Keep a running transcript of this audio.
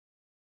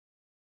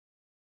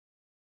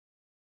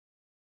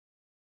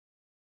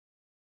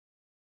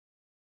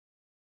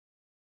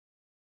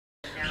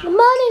Good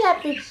morning,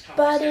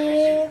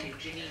 everybody.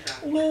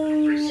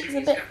 It's a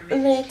bit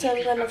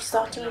later than I've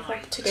started my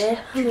vlog today,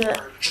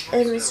 but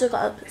we still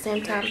got up at the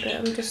same time. But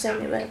I'm just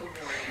saying it will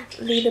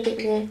leave a bit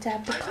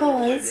later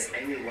because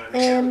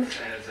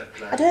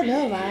I don't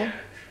know why.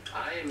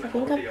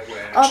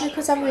 I think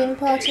because I'm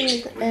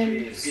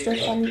importing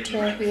stuff onto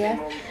here,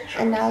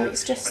 and now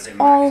it's just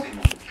all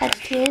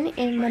editing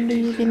in my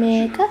movie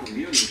maker,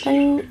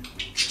 and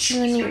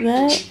when it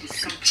works.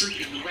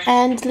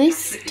 And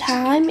this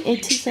time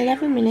it is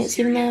 11 minutes,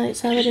 even though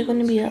it's already going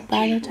to be up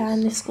by the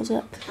time this goes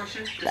up.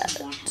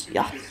 But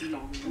yeah,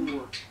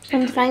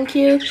 and thank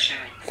you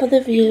for the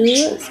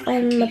views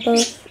on my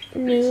both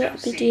new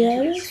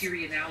videos.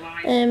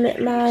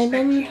 My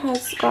mum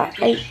has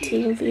got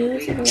 18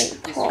 views, even though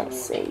I can't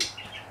see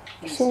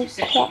some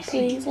crap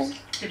reason.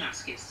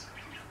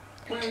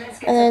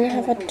 And then I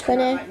have had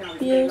 20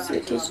 views,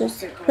 which is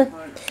just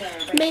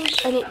me.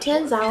 And it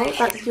turns out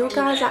that you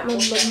guys like my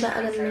mum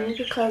better than me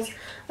because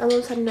my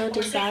mum's had no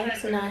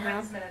dislikes and I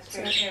have.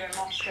 So.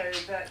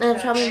 And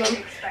I told my mum,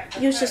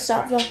 you should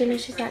start vlogging,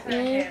 and she's like, no,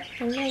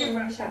 I'm not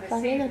going to start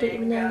vlogging, I don't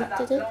even know what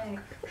to do.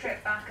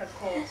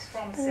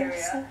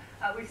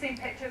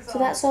 So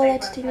that's all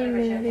editing in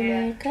Movie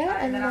Maker,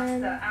 and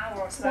then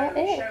that's about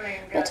it.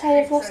 But I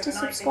have lost a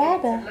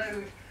subscriber.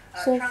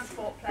 So,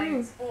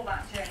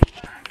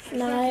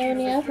 now I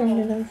only have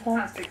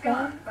 145.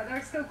 But there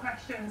are still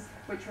questions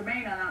which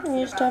remain I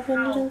used to have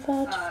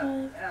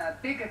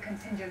 145. Bigger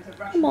contingent of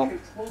Russian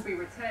troops will be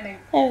returning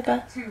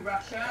to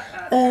Russia.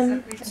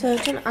 So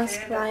don't ask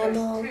why I'm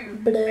all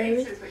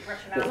blurry.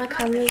 But my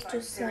camera's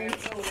just like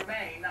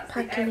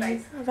packing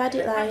in. I've had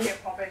it like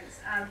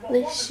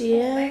this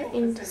year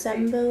in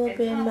December will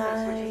be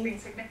my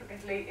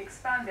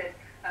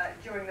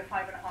during the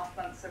 5.5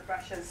 months of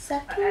Russia's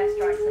airstrikes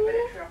and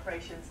military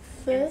operations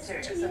in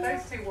Syria. So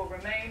those two will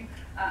remain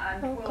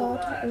and will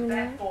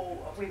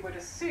therefore, we would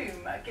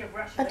assume, give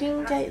Russia I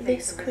didn't get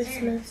this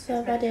Christmas, so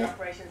I've had it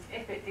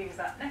if it deems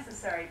that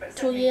necessary. But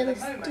 2 years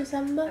this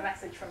December. The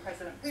message from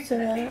President Putin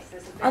So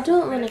I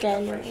don't want to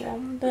get another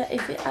one, but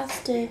if it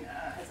has to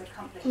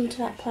come to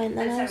that point,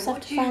 then I'll just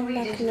have to find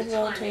like another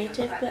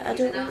alternative. But I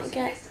don't want to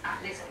get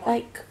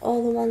like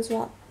all the ones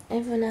what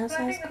everyone else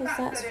has, because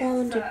that's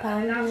 £400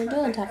 and I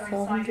don't have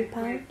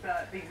 £400,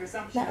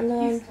 let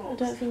alone I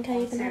don't think I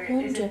even have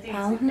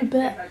 £100,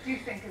 but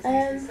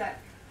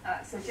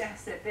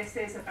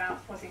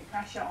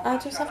I'll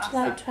just have to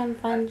like try and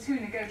find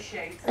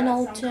an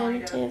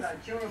alternative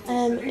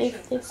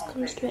if this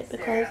comes to it,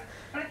 because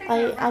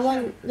I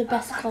want the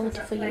best quality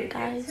for you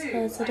guys,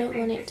 because I don't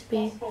want it to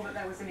be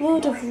a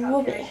load of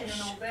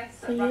rubbish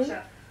for you.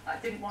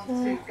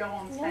 So,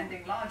 yeah,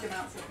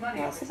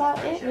 that's about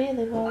it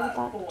really, well,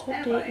 about to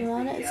update you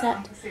on it,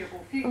 except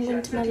I'm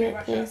going to my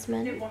work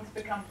placement.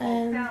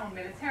 I'm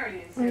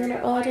going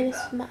to order this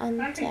for my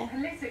auntie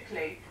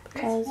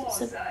because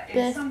it's a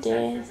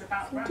birthday.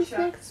 I think it's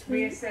next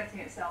week. Is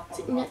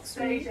it next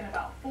week?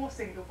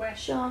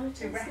 Sure.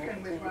 To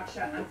reckon with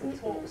Russia and to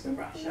talk to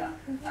Russia,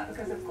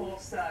 because of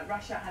course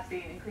Russia has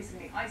been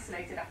increasingly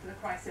isolated after the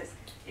crisis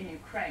in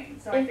Ukraine.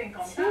 So I think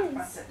on that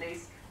front at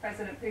least,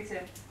 President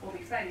Putin will be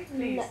fairly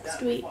pleased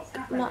next week.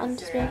 Not on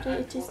birthday,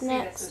 it is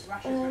next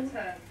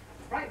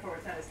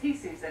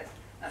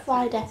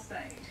Friday.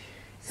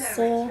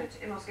 So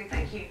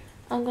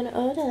I'm going to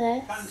order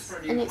this,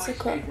 and it's a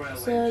cup,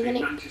 so when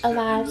it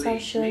arrives I'll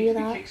show you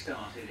that,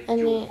 and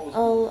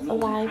it'll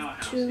arrive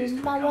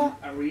tomorrow.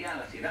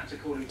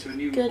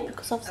 Good,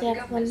 because obviously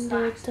I've won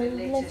the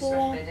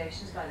delivery,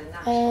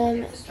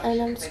 and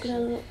I'm just going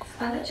to look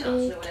for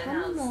a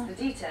camera.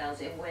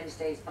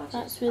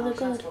 That's really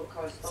good.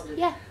 So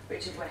yeah,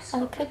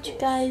 I'll catch you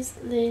guys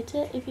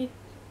later. If you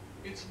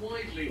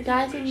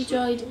guys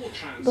enjoyed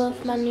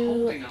both my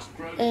new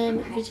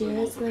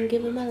videos, then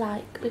give them a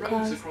like,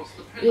 because it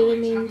really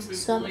means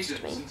so much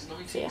to me.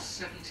 So yeah,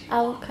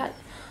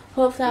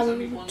 hopefully I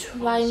will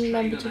try and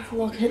remember to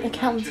vlog at the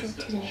council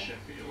today.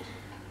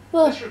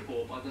 Well, I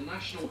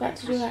forgot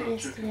to do that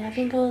yesterday. I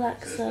think I'll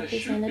like so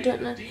busy, and I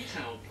don't know,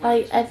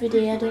 like every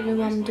day I don't know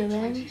what I'm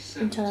doing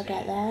until I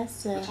get there,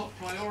 so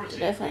I don't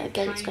know if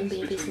again it's going to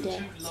be a busy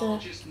day. So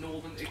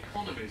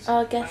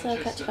I guess I'll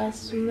catch you guys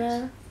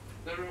somewhere.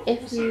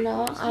 If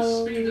not, I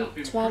will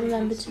try and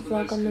remember to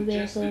vlog on the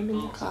way home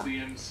in the car.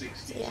 So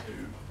yeah,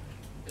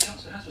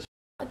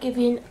 I'll give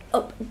you an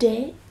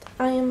update.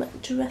 I am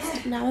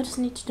dressed now, I just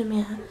need to do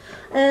my hair.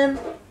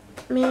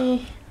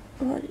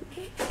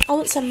 I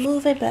won't say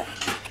movie, but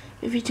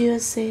the video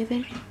is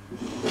saving.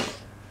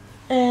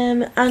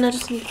 And I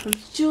just need to put my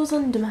jewels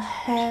on, do my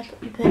hair,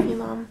 put my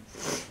perfume on,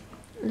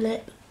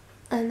 lip,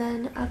 and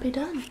then I'll be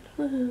done.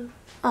 Woohoo.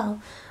 Oh,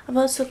 I've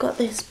also got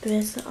this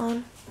bracelet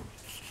on,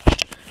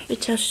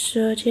 which I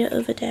showed you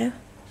over there.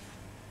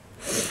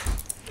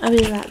 I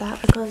really like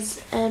that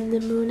because the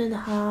moon and the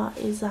heart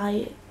is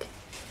like,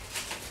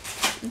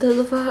 the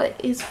love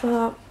heart is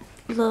for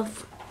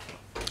love,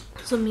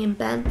 so me and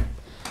Ben,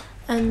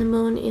 and the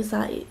moon is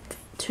like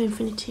to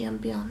infinity and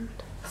beyond.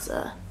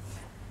 So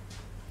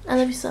I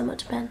love you so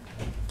much, Ben.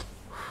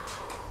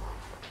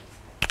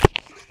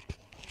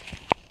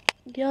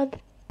 You're the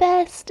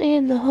best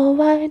in the whole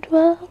wide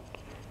world.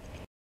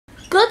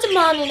 Good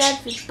morning,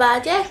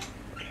 everybody.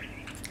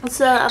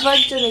 So I've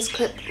already done this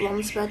clip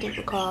once, but I didn't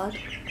record.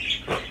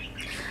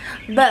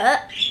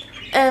 But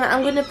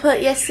I'm going to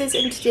put yesterday's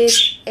and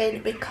today's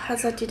in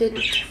because I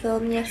didn't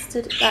film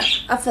yesterday.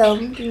 I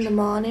filmed in the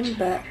morning,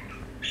 but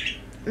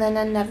then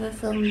I never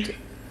filmed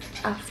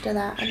after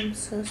that, and I'm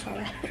so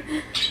sorry.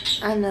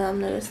 I know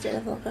I'm the worst day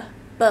vlogger,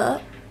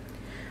 but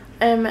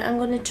I'm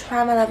going to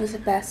try my level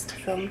best to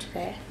film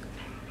today.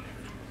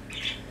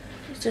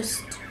 It's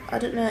just, I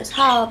don't know, it's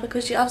hard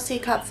because you obviously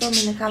can't film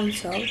in the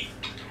council.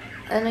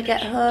 And I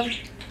get home,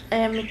 I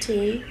have my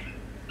tea,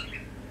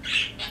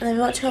 and then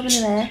we watch Home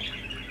and Away,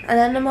 and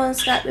then I'm on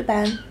Skype with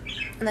Ben,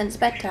 and then it's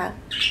bedtime.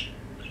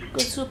 It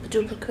goes super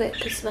duper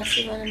quick,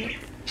 especially when I'm in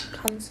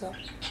council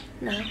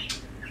now.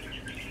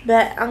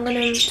 But I'm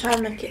going to try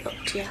and make it up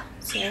to you,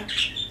 so.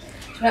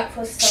 Right,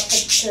 first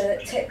stop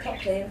to take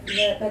properly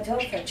my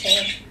door for a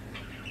change.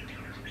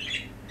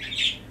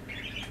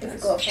 If we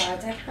go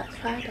Friday. That's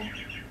Friday.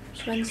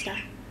 It's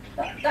Wednesday.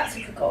 That's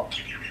if we go.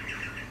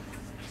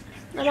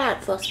 I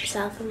might force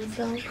myself on the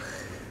film.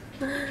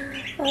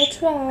 I'll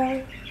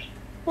try.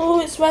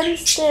 Oh, it's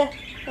Wednesday.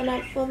 And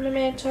I'm filming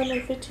my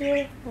channel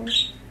video. Oh,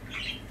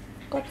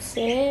 God's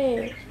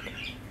sake.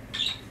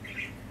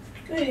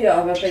 You're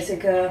a busy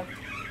girl.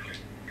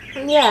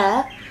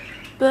 Yeah,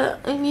 but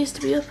I used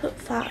to be up at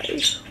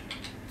 5.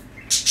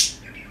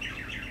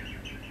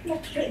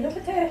 Not to do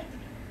another day.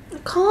 I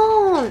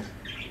can't.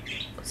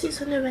 Because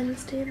it's on a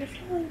Wednesday and a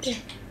Friday.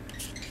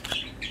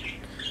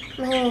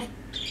 Oh,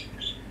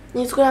 you're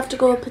going to have to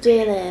go up a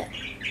day late.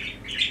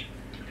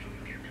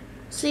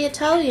 See, I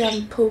tell you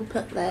I'm poop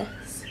at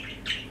this.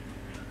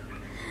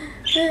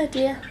 Oh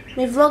dear.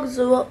 My vlogs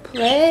are up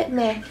late,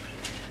 my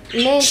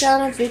main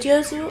channel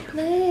videos are up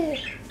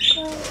late.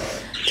 God.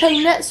 Tell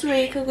you next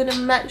week I'm going to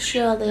make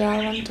sure they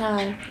are on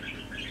time.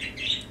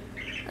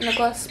 And I've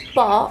got a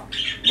spot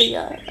the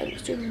I'm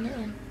just doing it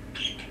in.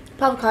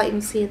 Probably can't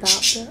even see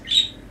that,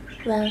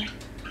 but there,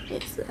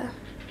 it's there.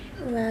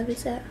 Where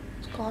is it?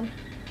 It's gone.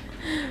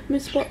 My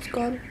spot's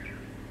gone.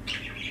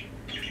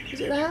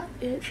 Is it that?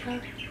 Yeah, it's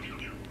there.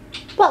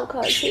 But I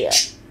can't see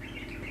it.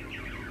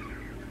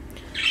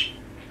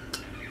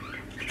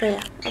 But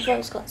yeah, I've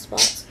always got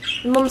spots.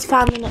 My mum's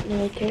found me not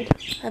naked.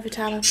 Every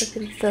time I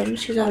flipping film,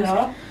 she's always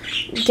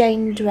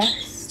getting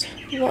dressed.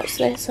 What's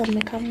this on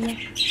my camera?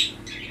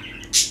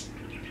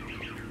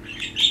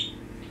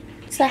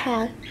 Say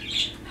hi.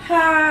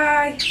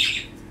 Hi.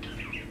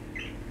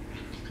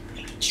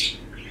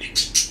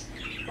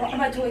 What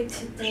am I doing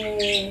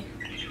today?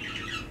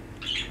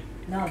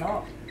 No,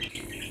 not.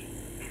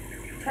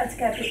 Tried to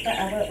get a bit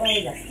better. I worked well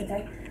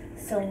yesterday,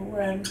 so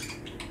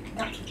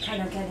that's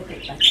kind of getting a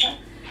bit better.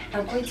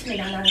 I'm going to my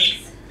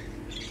nana's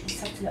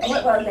this afternoon. I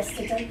worked well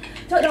yesterday.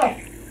 Don't know. I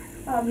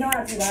have no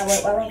idea why I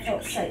worked well. I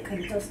thought sake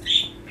and just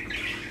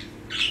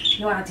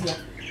no idea.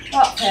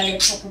 Not fairly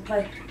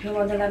probably. You know,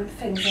 one of them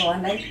things or I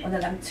mean, one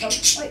of them two.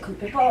 Oh, it could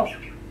be both.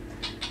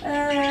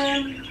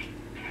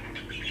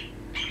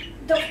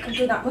 Don't think I'm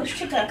doing that much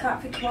today. I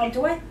can't think of what I'm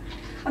doing.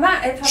 I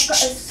might, if I've got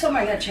some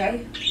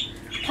energy,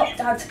 pop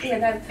down to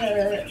B&M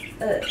for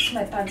some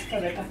headbands for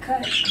Rebecca. I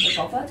can be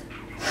bothered.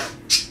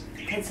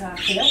 Depends how I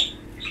feel.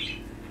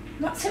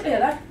 That's it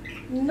really.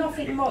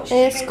 Nothing much.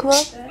 Ace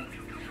Club?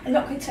 I'm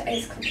not going to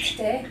Ace Club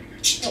today.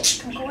 Don't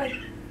think I'm going.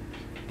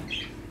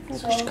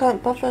 So you can't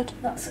be bothered.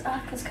 That's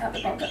because I can't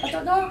be bothered. I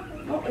don't know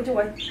what we're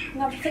doing.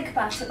 I'll have to think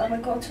about it when I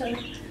go to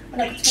my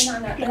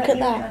nana. Look at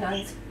that.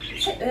 That's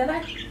it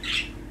really.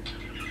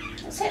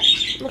 That's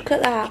it. Look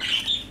at that.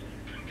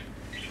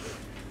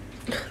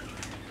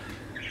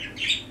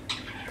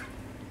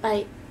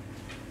 Right.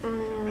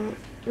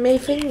 My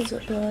thing was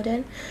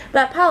uploading.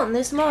 But apparently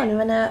this morning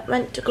when I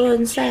went to go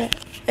and set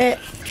it,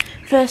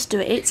 first do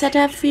it, it said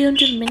I have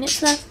 300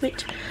 minutes left,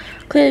 which I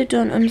clearly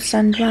don't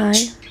understand why.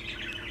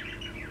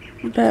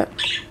 But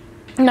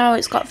now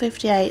it's got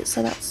 58,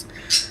 so that's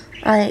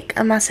like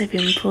a massive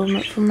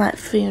improvement from like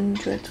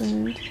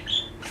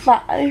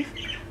 305.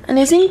 And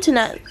his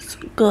internet's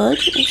good,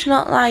 it's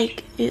not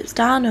like it's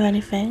down or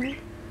anything.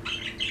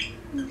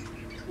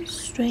 It's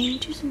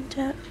strange, isn't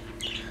it?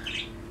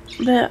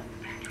 But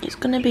it's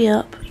going to be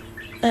up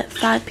at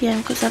 5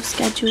 PM because I've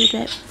scheduled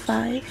it for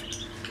 5.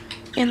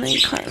 And then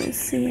you can't even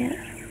see it.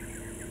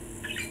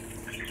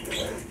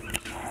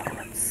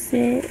 Let's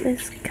see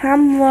this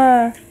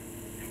camera.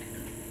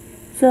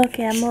 It's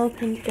okay, I'm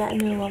hoping to get a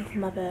new one for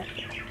my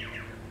birthday.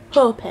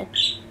 Hoping.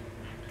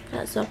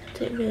 That's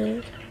optic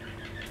word.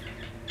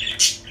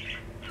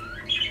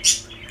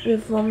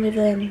 With one with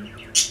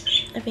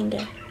a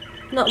finger.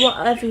 Not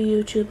what every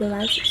YouTuber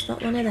likes, it's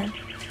not one of them.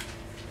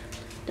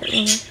 Don't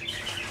worry.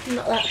 I'm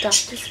not that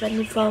daft to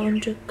spending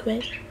 400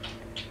 quid.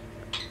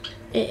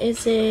 It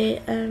is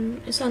a,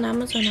 it's on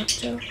Amazon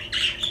actually.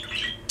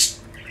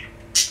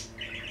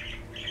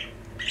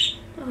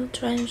 I'll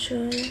try and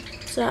show you.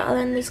 So I'll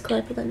end this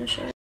clip and then I'll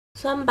show you.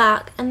 So I'm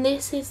back and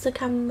this is the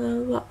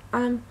camera what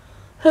I'm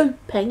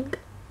hoping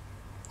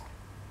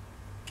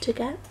to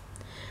get.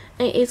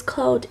 It is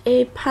called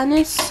a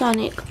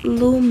Panasonic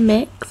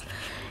Lumix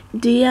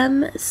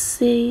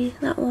DMC.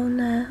 That one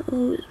there.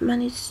 Oh, it's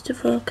managed to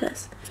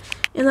focus.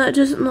 You know, it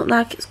doesn't look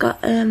like it's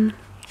got, what do you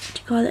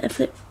call it, a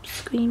flip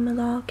screen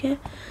malarkey.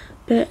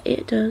 But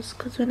it does,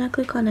 because when I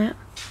click on it.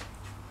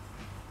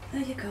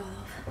 There you go,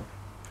 love.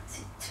 That's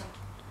it.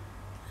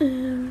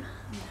 Um,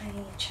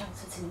 Any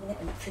chance of seeing it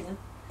and nothing?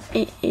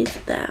 It is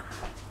there.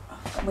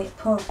 Oh, wait,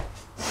 pull.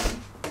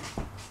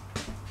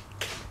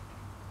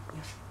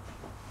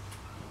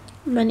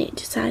 When it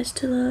decides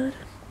to load.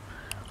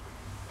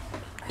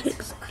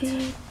 Takes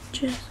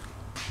ages.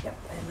 Yep,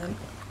 and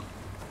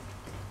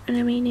And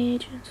I mean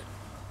ages.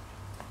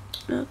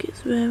 Look,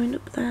 it's rearing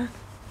up there.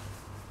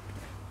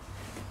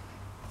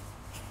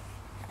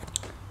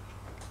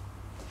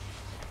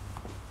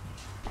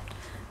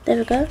 There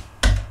we go.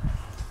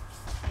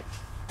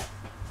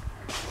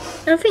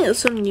 I think that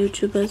some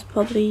YouTubers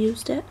probably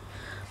used it.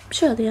 I'm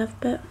sure they have,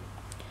 but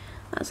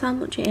that's how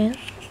much it is.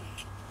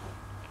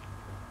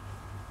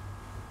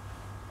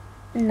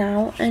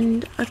 Now,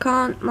 and I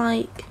can't,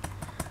 like,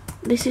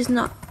 this is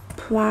not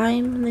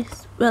Prime.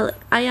 This, well,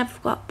 I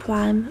have got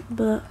Prime,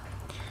 but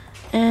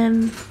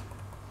to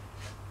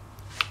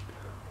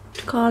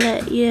call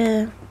it,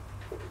 yeah,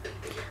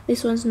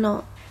 this one's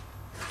not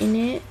in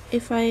it.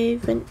 If I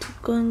went to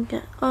go and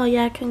get, oh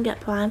yeah, I can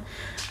get Prime.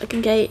 I can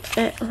get it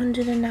at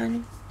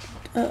 109,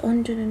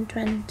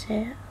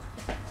 120,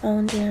 or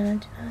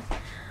 199,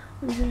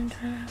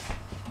 120.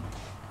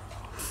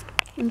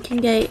 You can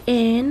get it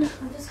in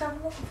I'm just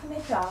having a look for my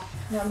job.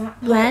 No, I'm at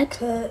red,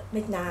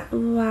 midnight.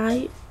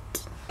 white,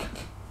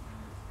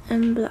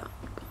 and black.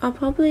 I'll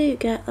probably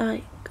get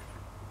like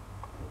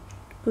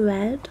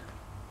red,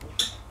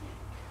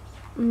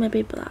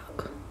 maybe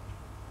black.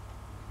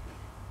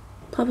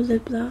 Probably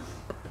black.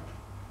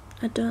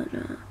 I don't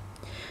know.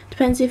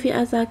 Depends if it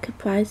has like a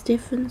price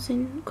difference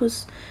in,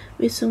 because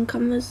with some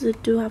cameras they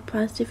do have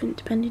price difference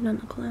depending on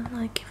the colour.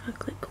 Like if I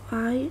click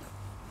white,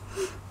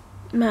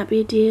 it might be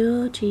a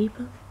dearer or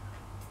cheaper.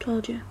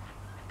 Told you.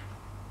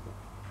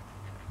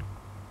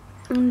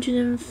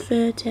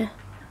 130,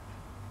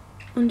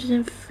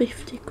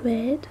 150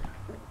 quid.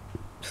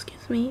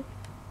 Excuse me.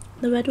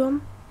 The red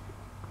one.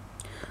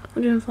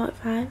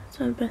 145.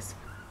 So I'm best.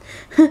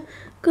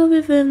 Go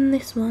with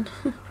this one.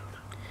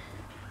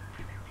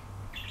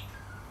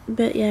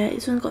 But yeah,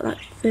 it's only got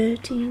like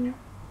 13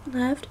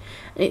 left,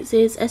 and it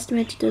says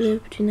estimated delivery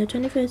between the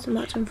 21st of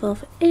March and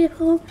 4th of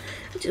April,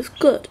 which is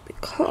good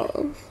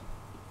because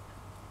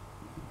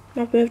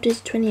my birthday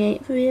is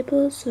 28th of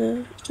April,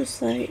 so it's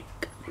just like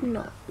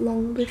not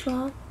long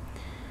before.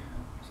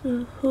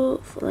 So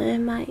hopefully I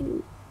might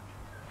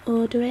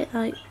order it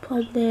like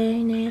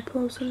probably in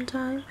April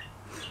sometime,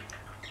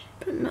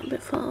 but not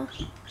before.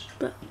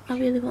 But I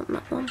really want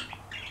that one.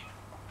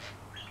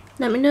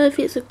 Let me know if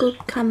it's a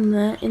good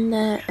camera in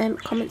the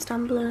comments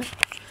down below.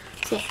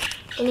 So yeah,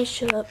 I need to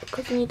shut up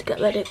because I need to get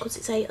ready because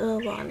it's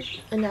 8:01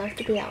 and I have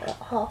to be out at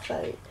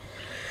 8:30.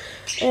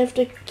 I have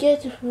to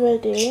get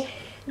ready,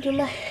 do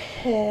my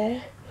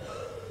hair.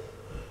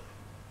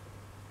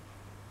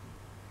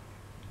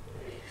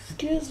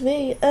 Excuse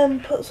me,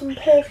 put some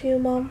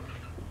perfume on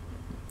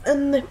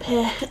and lip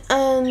hair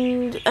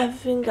and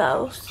everything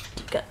else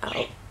to get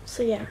out.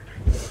 So yeah,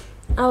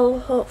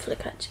 I'll hopefully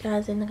catch you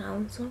guys in the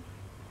council.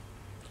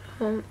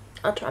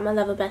 I'll try my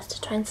level best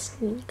to try and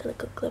sneak a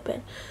little clip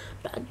in,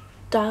 but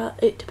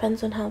it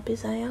depends on how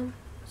busy I am.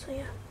 So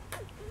yeah,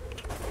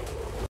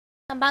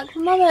 I'm back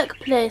from my work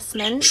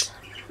placement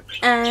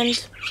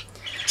and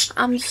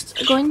I'm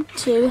just going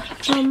to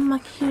film my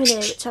Q&A,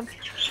 which I've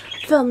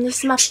filmed. This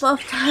is my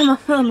 4th time I'm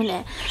filming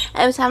it.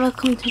 Every time I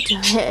come to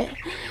do it,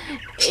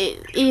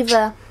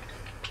 either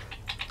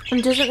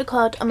it doesn't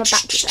record or my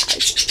battery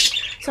dies.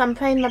 So I'm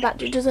praying my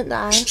battery doesn't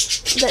die,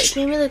 but it's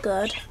been really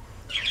good.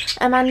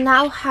 I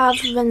now have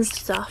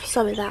Wednesdays off.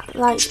 Sorry, that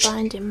light's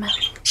blinding me.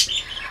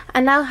 I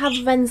now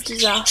have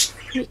Wednesdays off.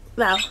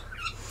 Well,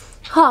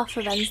 half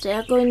of Wednesday.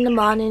 I go in the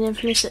morning and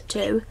finish at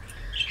 2.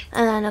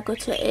 And then I go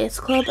to Ace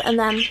Club. And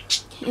then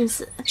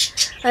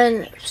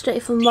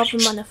straight from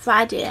Rotherham on a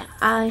Friday,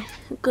 I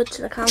go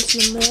to the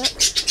council and work.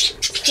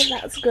 So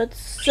that's good.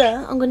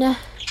 So I'm going to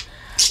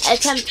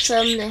attempt to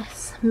film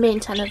this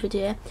main channel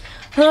video.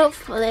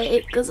 Hopefully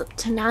it goes up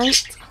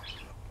tonight.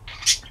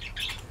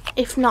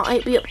 If not,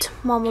 it'll be up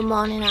tomorrow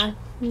morning. I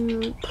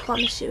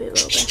promise you it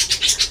will be.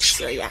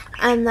 So yeah,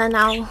 and then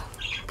I'll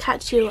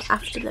catch you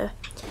after the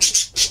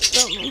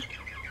filming.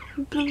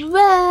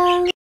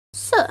 Well,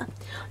 so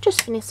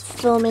just finished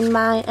filming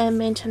my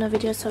main channel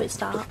video, so it's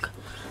dark,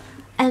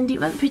 and it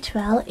went pretty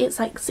well. It's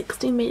like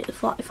 16 minutes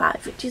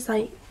 45, which is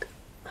like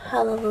a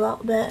hell of a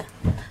lot. But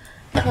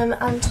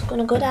I'm just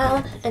gonna go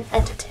down and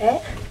edit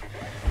it,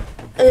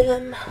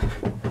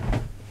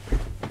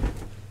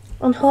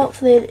 and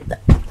hopefully,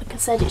 like I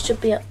said, it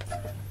should be up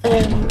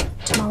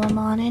tomorrow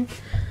morning.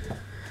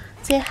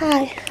 Say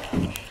hi.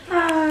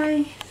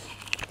 Hi.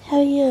 How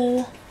are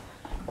you?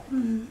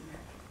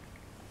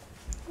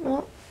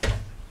 What?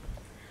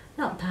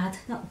 Not bad.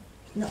 Not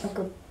a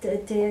good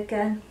day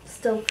again.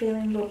 Still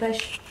feeling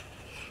rubbish.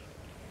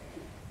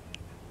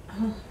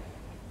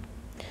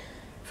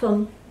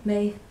 From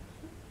me,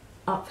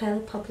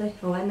 Artfield probably,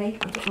 or Emmy,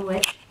 I don't know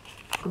which.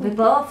 Could be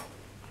both.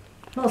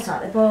 Most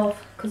likely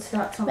both, because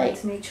that's all right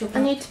to me each other.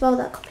 I need to borrow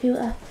that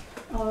computer.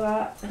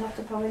 Alright, I'll have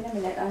to borrow in a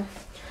minute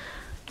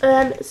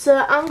then.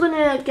 So I'm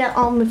gonna get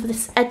on with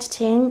this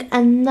editing,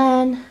 and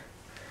then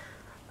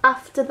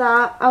after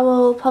that I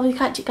will probably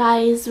catch you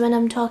guys when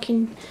I'm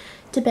talking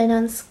to Ben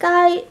on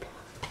Skype.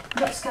 You've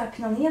got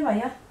Skyping on here, are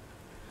you?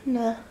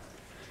 No.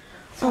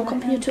 On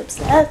computer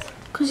upstairs,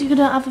 because you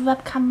don't have a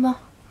web camera.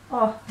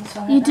 Oh, that's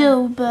alright. You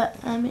do, but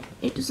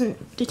it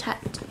doesn't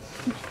detect.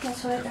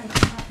 That's alright then.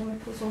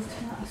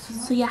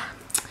 So yeah,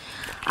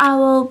 I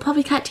will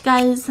probably catch you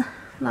guys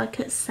like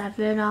at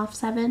 7, half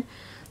 7.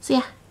 So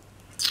yeah.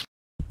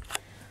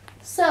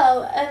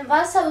 So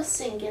whilst I was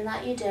singing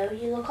that you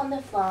look on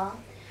the floor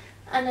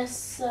and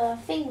it's a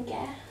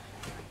finger.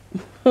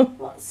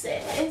 What's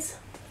it?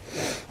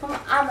 From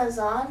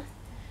Amazon.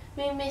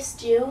 We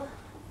missed you.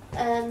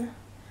 And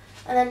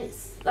then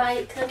it's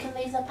like I can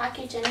leave the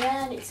package in here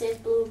and it says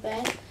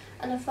Bday.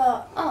 And I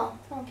thought, oh,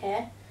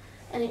 okay.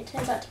 And it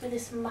turns out to be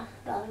this, well,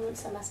 I wouldn't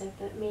say massive,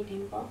 but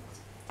medium box.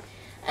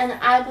 And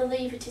I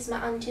believe it is my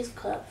auntie's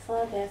cup for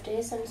her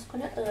birthday, so I'm just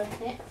going to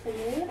open it for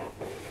you.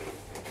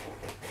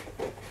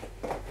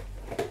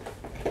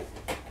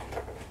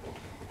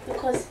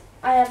 Because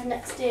I have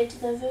next day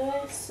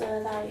delivery, so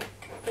like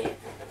it.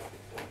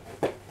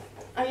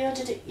 I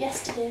ordered it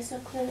yesterday, so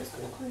clearly it's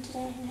going to come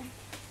today, you know.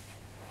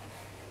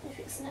 If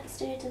it's next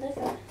day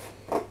delivery.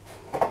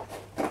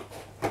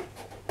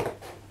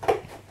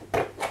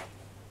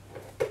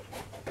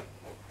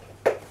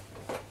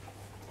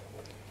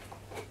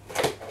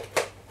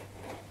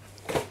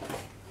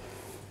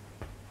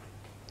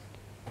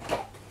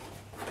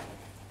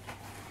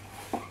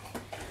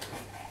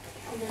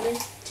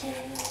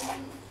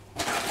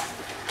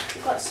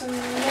 We've got some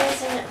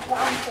amazing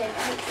blanket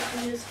which we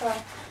can use for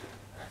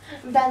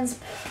Ben's,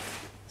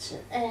 what do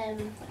you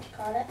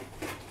call it?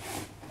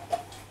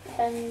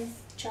 Ben's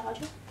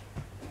charger.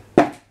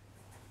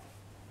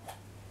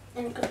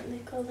 And it got the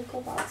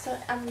cool box, so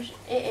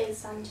it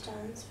is Auntie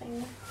Dan's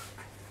finger.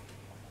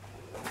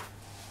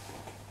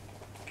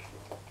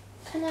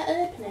 Can I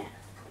open it?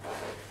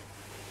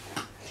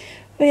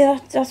 Well, yeah,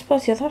 I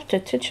suppose you'll have to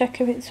check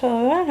if it's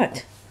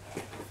alright.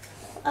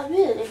 I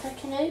will if I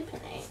can open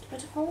it,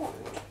 but I won't.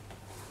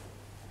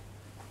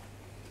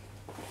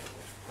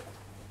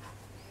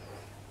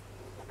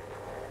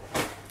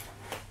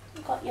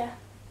 Got ya.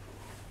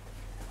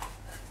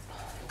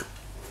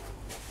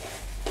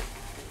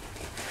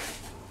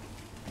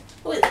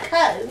 Oh, it's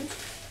cold.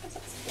 That's a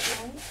bit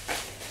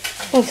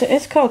nice. Well, it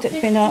is cold, it's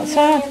been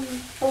outside.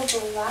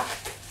 Bubble wrap.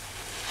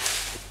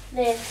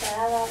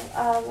 Later,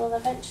 I will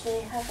eventually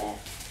have it.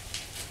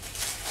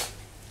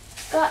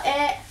 Got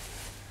it.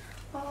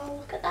 Oh,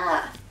 look at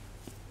that.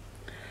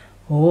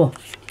 Oh.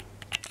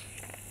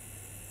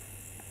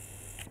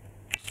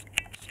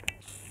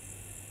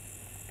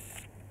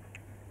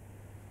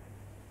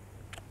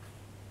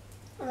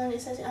 And then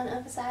it says it on the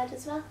other side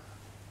as well.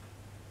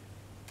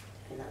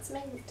 I think that's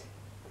mint.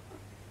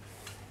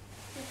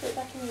 I'll put it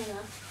back in there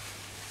now.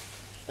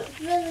 But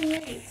really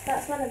neat.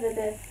 That's one of the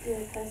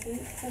birthday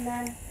presents. And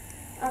then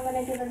I'm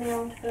going to give her my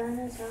own to burn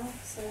as well.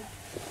 So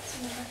that's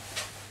another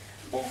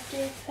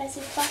birthday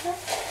present for her.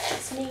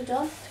 That's me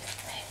done.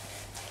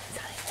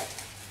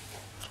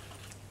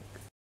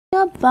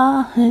 Your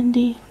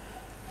body.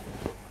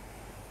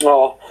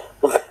 Oh.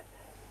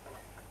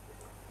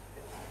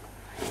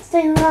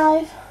 Staying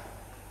alive.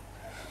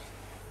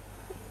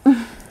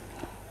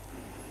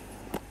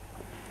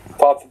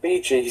 Part for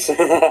Bee Gees.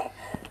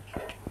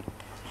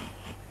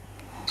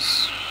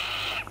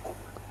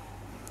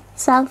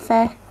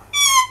 Selfie.